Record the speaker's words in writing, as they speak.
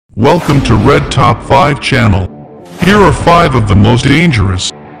Welcome to Red Top 5 channel. Here are 5 of the most dangerous,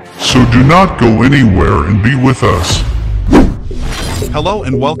 so do not go anywhere and be with us. Hello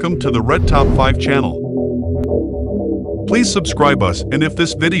and welcome to the Red Top 5 channel. Please subscribe us, and if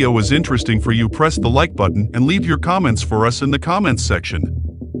this video is interesting for you, press the like button and leave your comments for us in the comments section.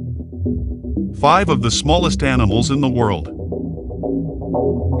 5 of the smallest animals in the world.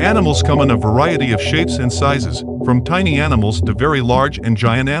 Animals come in a variety of shapes and sizes, from tiny animals to very large and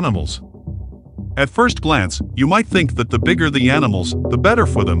giant animals. At first glance, you might think that the bigger the animals, the better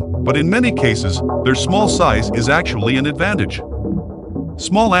for them, but in many cases, their small size is actually an advantage.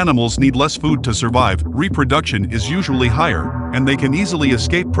 Small animals need less food to survive, reproduction is usually higher, and they can easily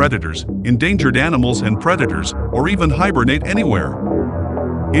escape predators, endangered animals and predators, or even hibernate anywhere.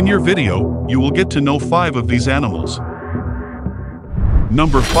 In your video, you will get to know 5 of these animals.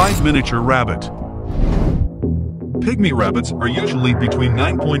 Number 5. Miniature rabbit. Pygmy rabbits are usually between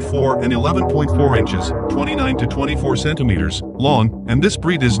 9.4 and 11.4 inches, 29 to 24 centimeters, long, and this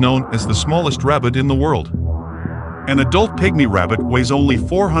breed is known as the smallest rabbit in the world. An adult pygmy rabbit weighs only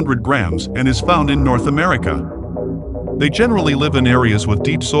 400 grams and is found in North America. They generally live in areas with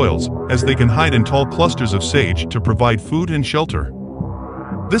deep soils, as they can hide in tall clusters of sage to provide food and shelter.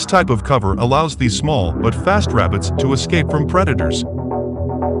 This type of cover allows these small but fast rabbits to escape from predators.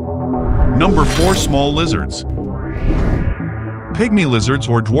 Number 4. Small lizards. Pygmy lizards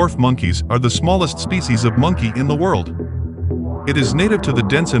or dwarf monkeys are the smallest species of monkey in the world. It is native to the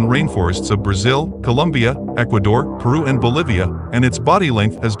dense rainforests of Brazil, Colombia, Ecuador, Peru and Bolivia, and its body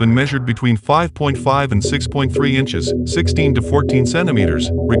length has been measured between 5.5 and 6.3 inches, 16 to 14 centimeters,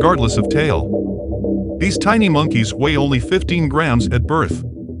 regardless of tail. These tiny monkeys weigh only 15 grams at birth.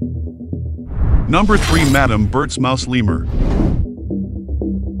 Number 3. Madame Bert's mouse lemur.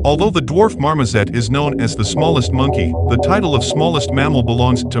 Although the dwarf marmoset is known as the smallest monkey, the title of smallest mammal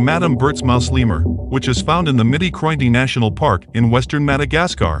belongs to Madame Bert's mouse lemur, which is found in the Midi-Crointi National Park in western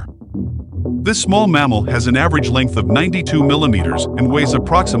Madagascar. This small mammal has an average length of 92 millimeters and weighs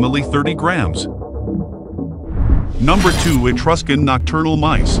approximately 30 grams. Number 2. Etruscan nocturnal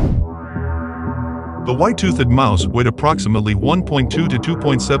mice. The white-toothed mouse weighed approximately 1.2 to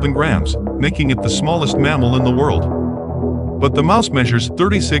 2.7 grams, making it the smallest mammal in the world. But the mouse measures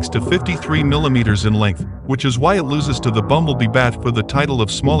 36 to 53 millimeters in length, which is why it loses to the bumblebee bat for the title of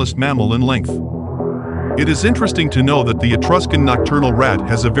smallest mammal in length. It is interesting to know that the Etruscan nocturnal rat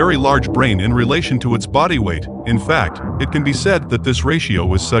has a very large brain in relation to its body weight. In fact, it can be said that this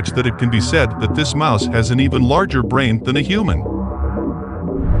ratio is such that it can be said that this mouse has an even larger brain than a human.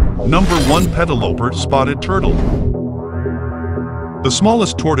 Number 1. Petaloper spotted turtle. The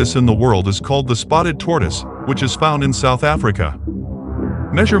smallest tortoise in the world is called the spotted tortoise, which is found in South Africa.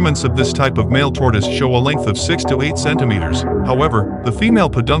 Measurements of this type of male tortoise show a length of 6 to 8 centimeters. However, the female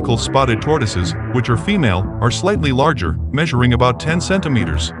peduncle spotted tortoises, which are female, are slightly larger, measuring about 10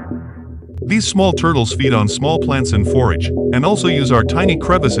 centimeters. These small turtles feed on small plants and forage, and also use our tiny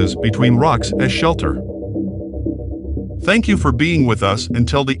crevices between rocks as shelter. Thank you for being with us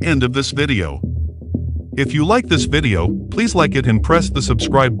until the end of this video. If you like this video, please like it and press the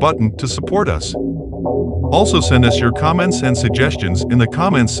subscribe button to support us. Also send us your comments and suggestions in the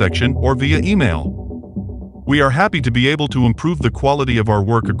comments section or via email. We are happy to be able to improve the quality of our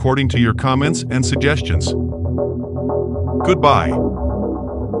work according to your comments and suggestions. Goodbye.